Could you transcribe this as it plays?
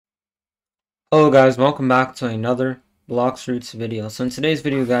Hello guys, welcome back to another Blox Fruits video. So in today's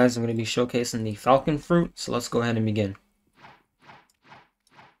video guys, I'm going to be showcasing the Falcon fruit, so let's go ahead and begin.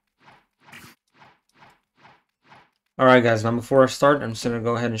 Alright guys, now before I start, I'm just going to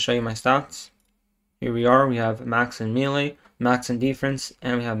go ahead and show you my stats. Here we are, we have max in melee, max in defense,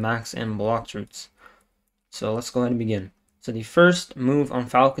 and we have max in Blox Fruits. So let's go ahead and begin. So the first move on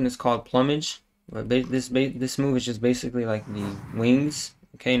Falcon is called Plumage. This move is just basically like the wings.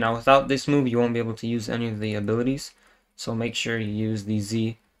 Okay, now without this move, you won't be able to use any of the abilities. So make sure you use the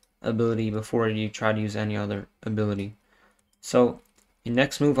Z ability before you try to use any other ability. So the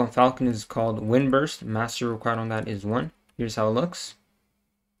next move on Falcon is called Wind Burst. Mastery required on that is 1. Here's how it looks.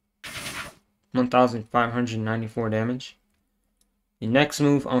 1,594 damage. The next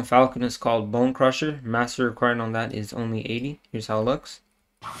move on Falcon is called Bone Crusher. Mastery required on that is only 80. Here's how it looks.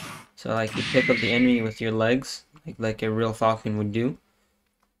 So like you pick up the enemy with your legs, like a real Falcon would do.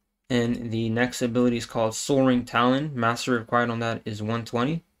 And the next ability is called Soaring Talon. Mastery required on that is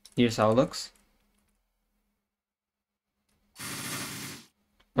 120. Here's how it looks.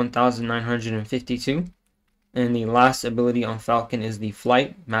 1,952. And the last ability on Falcon is the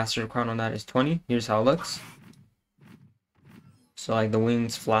Flight. Mastery required on that is 20. Here's how it looks. So like the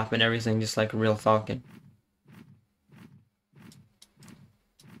wings flap and everything just like a real Falcon.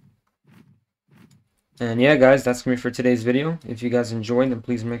 And yeah guys, that's gonna be for today's video. If you guys enjoyed, then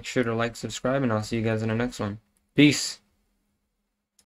please make sure to like, subscribe, and I'll see you guys in the next one. Peace!